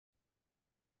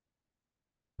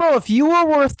Bro, if you were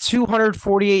worth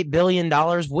 $248 billion,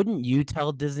 wouldn't you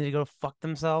tell Disney to go fuck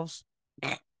themselves?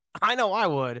 I know I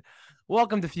would.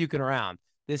 Welcome to Fuking Around.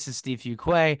 This is Steve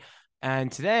Fuquay,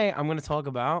 and today I'm going to talk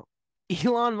about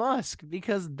Elon Musk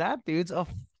because that dude's a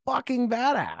fucking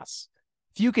badass.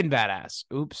 Fucking badass.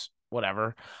 Oops,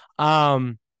 whatever.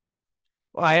 Um,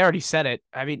 well, I already said it.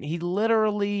 I mean, he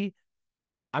literally,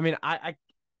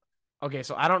 okay,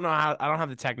 so I don't have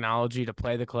the technology to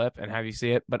play the clip and have you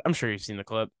see it, but I'm sure you've seen the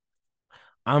clip.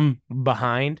 I'm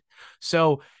behind.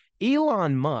 So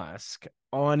Elon Musk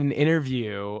on an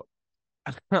interview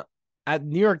at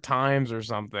New York Times or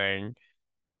something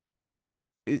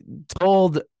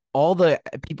told all the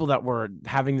people that were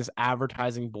having this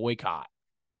advertising boycott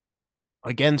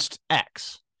against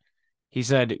X. He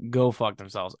said, go fuck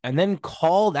themselves. And then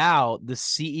called out the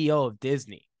CEO of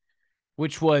Disney,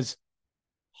 which was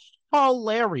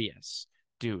hilarious,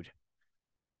 dude.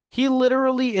 He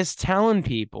literally is telling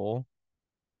people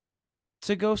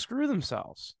to go screw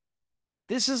themselves.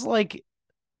 This is like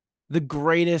the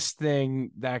greatest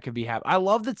thing that could be happening. I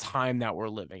love the time that we're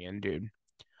living in, dude.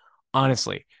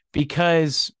 Honestly,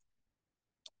 because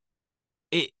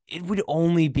it would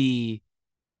only be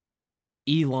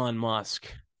Elon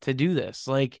Musk to do this.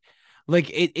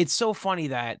 It's so funny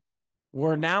that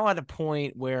we're now at a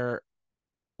point where,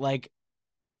 like,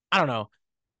 I don't know,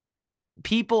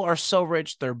 people are so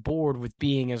rich they're bored with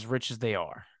being as rich as they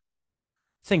are.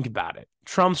 Think about it.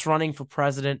 Trump's running for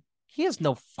president. He has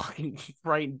no fucking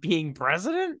right being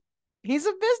president. He's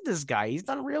a business guy. He's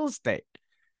done real estate.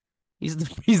 He's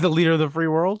the leader of the free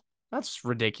world. That's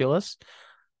ridiculous.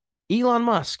 Elon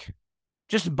Musk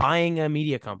just buying a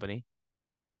media company.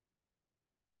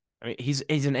 I mean, he's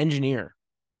an engineer.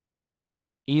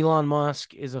 Elon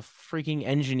Musk is a freaking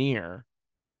engineer,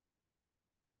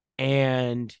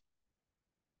 and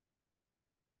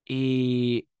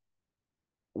he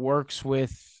works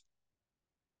with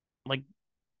like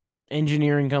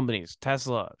engineering companies,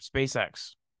 Tesla,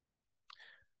 SpaceX.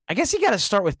 I guess you got to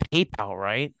start with PayPal,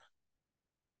 right?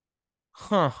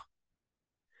 Huh.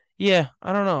 Yeah,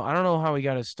 I don't know. I don't know how we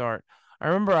got to start. I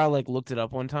remember I like looked it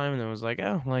up one time and it was like,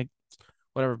 oh, like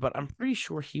whatever. But I'm pretty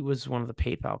sure he was one of the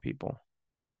PayPal people.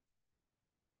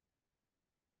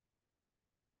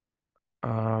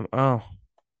 Oh,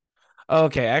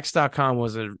 okay. X.com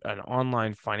was an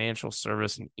online financial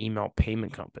service and email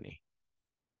payment company.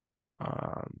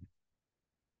 Um,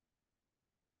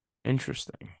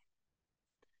 Interesting.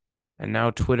 And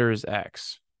now Twitter is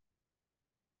X,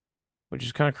 which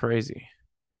is kind of crazy.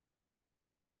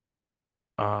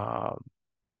 Um,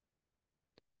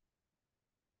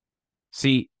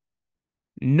 See,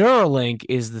 Neuralink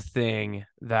is the thing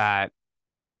that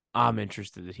I'm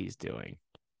interested that he's doing.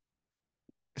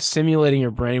 Simulating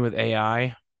your brain with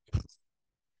AI,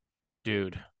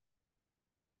 dude,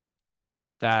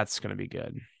 that's gonna be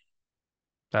good.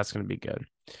 That's gonna be good.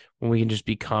 When we can just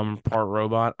become part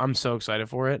robot. I'm so excited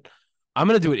for it. I'm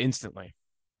gonna do it instantly.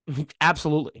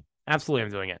 Absolutely. Absolutely,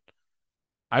 I'm doing it.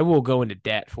 I will go into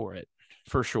debt for it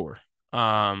for sure.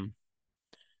 I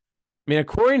mean,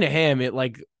 according to him,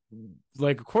 like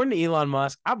according to Elon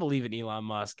Musk, I believe in Elon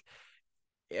Musk.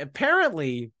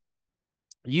 Apparently,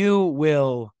 you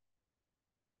will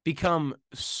become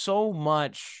so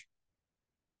much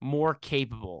more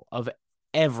capable of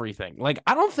everything. Like,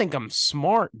 I don't think I'm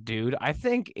smart, dude. I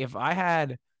think if I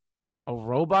had a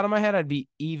robot in my head, I'd be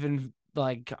even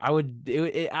like I would.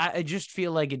 I just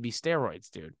feel like it'd be steroids,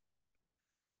 dude.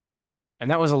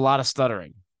 And that was a lot of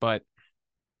stuttering, but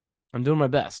I'm doing my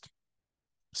best.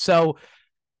 So,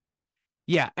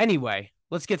 yeah, anyway,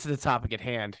 let's get to the topic at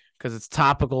hand because it's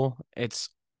topical. It's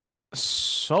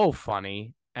so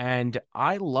funny and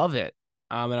I love it.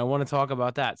 And I want to talk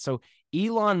about that. So,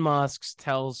 Elon Musk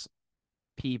tells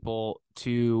people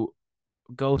to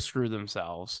go screw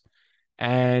themselves.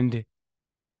 And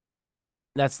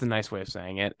that's the nice way of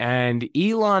saying it. And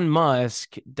Elon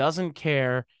Musk doesn't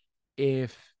care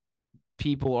if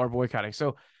people are boycotting.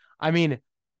 So, I mean,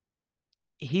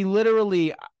 he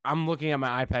literally, I'm looking at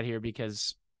my iPad here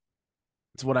because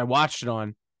it's what I watched it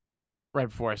on right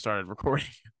before I started recording.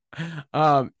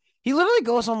 um, he literally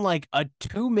goes on like a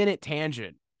 2 minute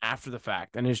tangent after the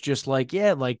fact, and it's just like,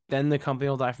 yeah, like then the company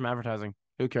will die from advertising.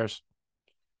 Who cares?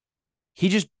 He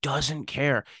just doesn't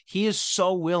care. He is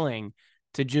so willing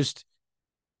to just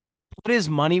put his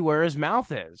money where his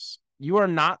mouth is. You are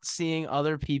not seeing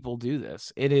other people do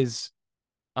this. It is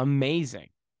amazing.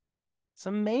 It's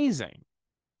amazing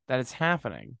that it's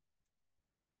happening.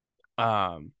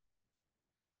 Um,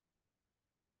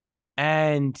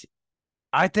 and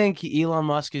I think Elon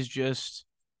Musk is just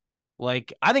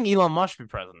like I think Elon Musk should be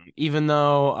president, even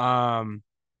though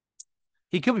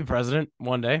He could be president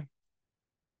one day.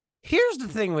 Here's the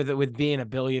thing with being a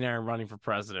billionaire and running for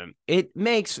president. It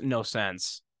makes no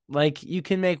sense. Like you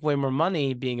can make way more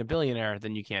money being a billionaire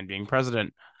than you can being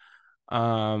president.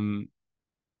 Um,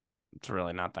 it's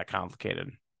really not that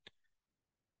complicated.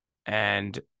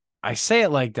 And I say it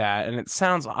like that, and it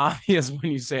sounds obvious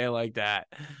when you say it like that.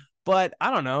 But I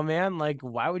don't know, man. Like,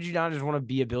 why would you not just want to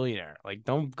be a billionaire? Like,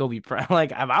 don't go be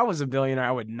like. If I was a billionaire,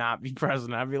 I would not be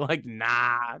president. I'd be like, nah,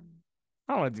 I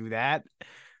don't want to do that.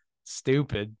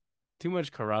 Stupid. Too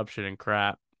much corruption and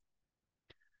crap.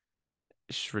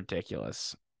 It's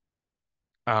ridiculous.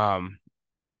 Um,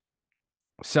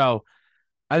 so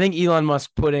I think Elon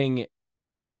Musk putting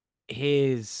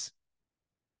his,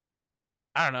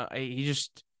 I don't know, he's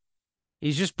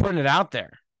just putting it out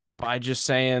there by just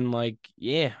saying like,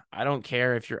 yeah, I don't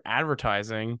care if your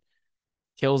advertising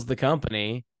kills the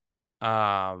company.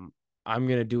 Um, I'm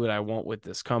gonna do what I want with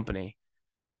this company,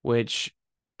 which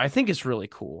I think is really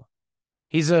cool.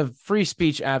 He's a free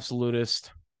speech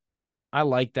absolutist. I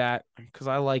like that because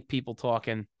I like people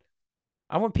talking.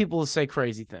 I want people to say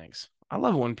crazy things. I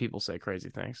love it when people say crazy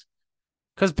things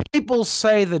because people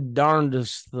say the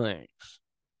darndest things.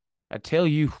 I tell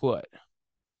you what.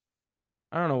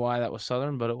 I don't know why that was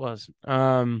Southern, but it was.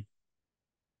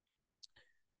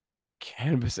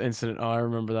 Cannabis incident. Oh, I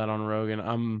remember that on Rogan.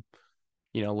 I'm,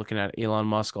 looking at Elon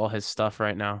Musk, all his stuff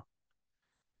right now.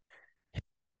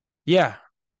 Yeah.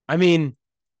 I mean,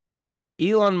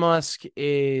 Elon Musk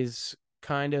is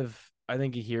kind of, I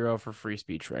think, a hero for free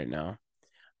speech right now.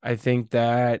 I think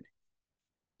that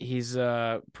he's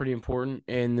pretty important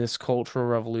in this cultural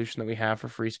revolution that we have for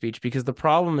free speech because the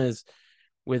problem is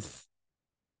with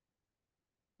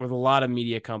a lot of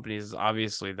media companies,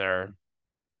 obviously they're,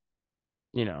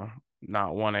 you know,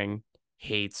 not wanting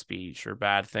hate speech or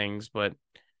bad things, but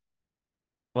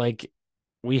like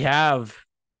we have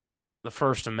the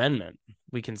First Amendment.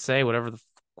 We can say whatever the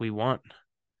fuck we want.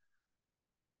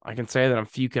 I can say that I'm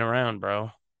fuking around, bro.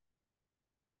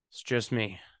 It's just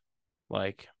me.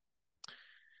 Like,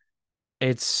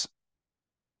 it's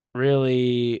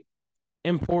really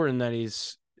important that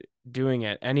he's doing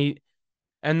it.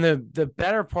 And the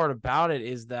better part about it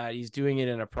is that he's doing it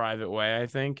in a private way, I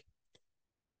think.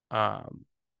 Um,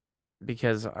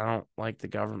 because I don't like the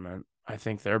government. I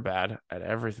think they're bad at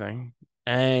everything.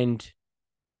 And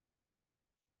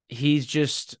he's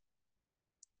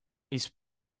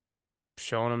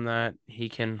showing him that he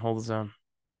can hold his own.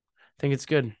 I think it's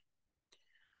good.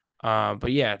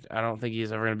 But yeah, I don't think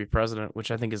he's ever going to be president, which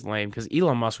I think is lame because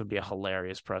Elon Musk would be a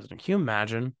hilarious president. Can you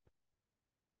imagine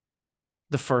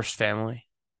the first family,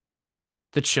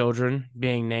 the children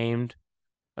being named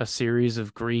a series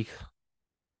of Greek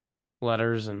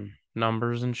letters and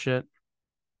numbers and shit?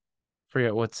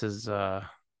 Forget what's his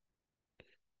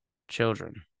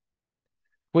children.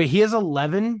 Wait, he has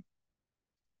 11?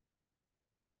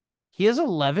 He has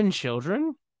 11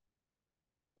 children?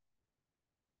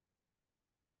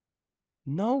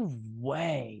 No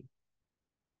way.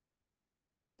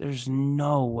 There's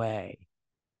no way.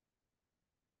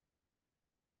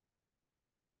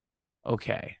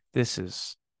 Okay, this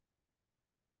is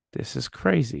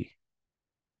crazy.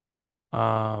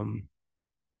 Um,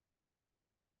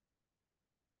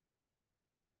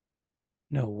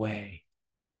 no way.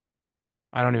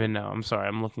 I don't even know. I'm sorry.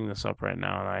 I'm looking this up right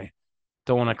now and I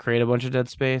don't want to create a bunch of dead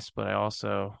space, but I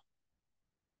also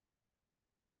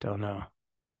don't know.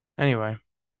 Anyway,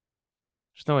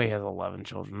 there's no way he has 11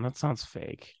 children. That sounds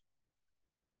fake.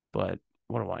 But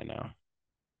what do I know?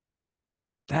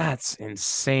 That's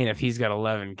insane if he's got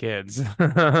 11 kids.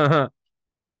 I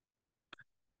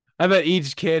bet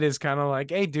each kid is kind of like,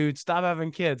 hey, dude, stop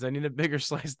having kids. I need a bigger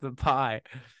slice of the pie.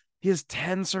 He has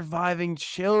 10 surviving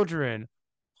children.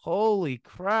 Holy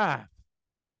crap.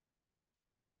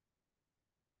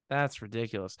 That's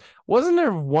ridiculous. Wasn't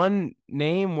there one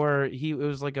name where it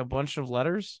was like a bunch of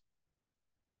letters?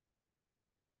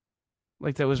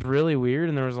 Like that was really weird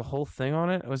and there was a whole thing on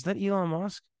it. Was that Elon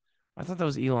Musk? I thought that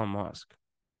was Elon Musk.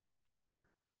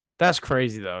 That's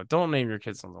crazy though. Don't name your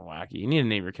kid something wacky. You need to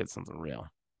name your kid something real.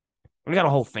 We got a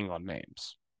whole thing on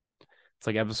names. It's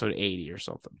like episode 80 or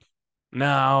something.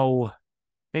 No,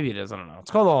 maybe it is. I don't know.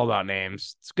 It's called All About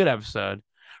Names. It's a good episode.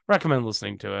 Recommend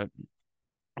listening to it.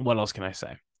 What else can I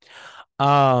say?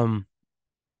 Um,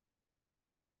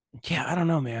 yeah, I don't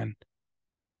know, man.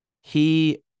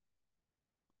 He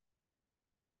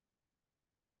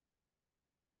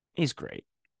he's great.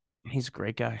 He's a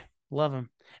great guy. Love him.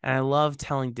 And I love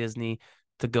telling Disney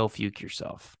to go fuke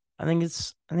yourself. I think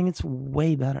it's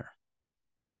way better.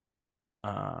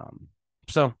 Um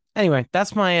so anyway,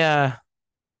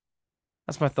 that's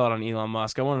That's my thought on Elon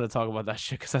Musk. I wanted to talk about that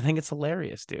shit because I think it's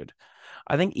hilarious, dude.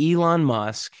 I think Elon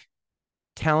Musk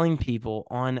telling people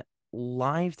on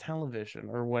live television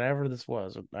or whatever this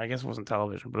was. I guess it wasn't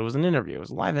television, but it was an interview. It was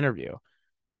a live interview.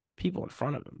 People in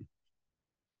front of him.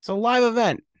 It's a live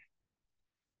event.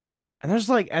 And there's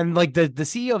like the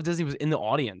CEO of Disney was in the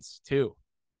audience too.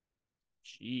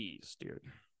 Jeez, dude.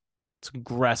 It's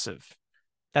aggressive.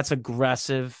 That's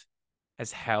aggressive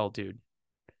as hell, dude.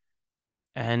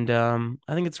 And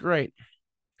I think it's great.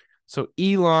 So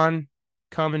Elon,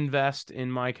 come invest in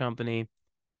my company.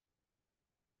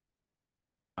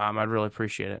 I'd really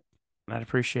appreciate it. And I'd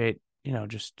appreciate,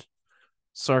 just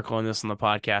circling this on the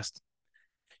podcast.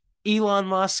 Elon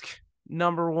Musk,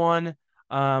 number one.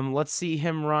 Let's see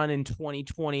him run in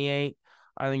 2028.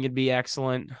 I think it'd be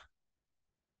excellent.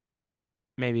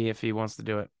 Maybe if he wants to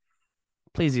do it.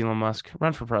 Please, Elon Musk,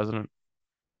 run for president.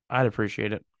 I'd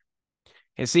appreciate it.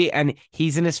 And see, and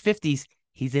he's in his 50s.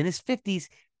 He's in his 50s.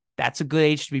 That's a good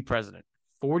age to be president.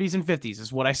 40s and 50s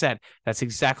is what I said. That's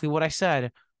exactly what I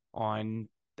said on,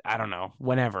 I don't know,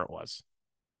 whenever it was.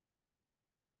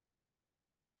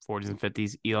 40s and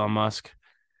 50s, Elon Musk.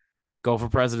 Go for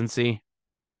presidency.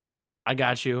 I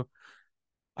got you.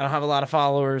 I don't have a lot of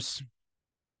followers.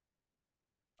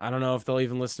 I don't know if they'll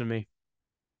even listen to me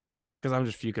because I'm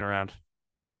just fuking around.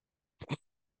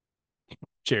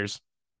 Cheers.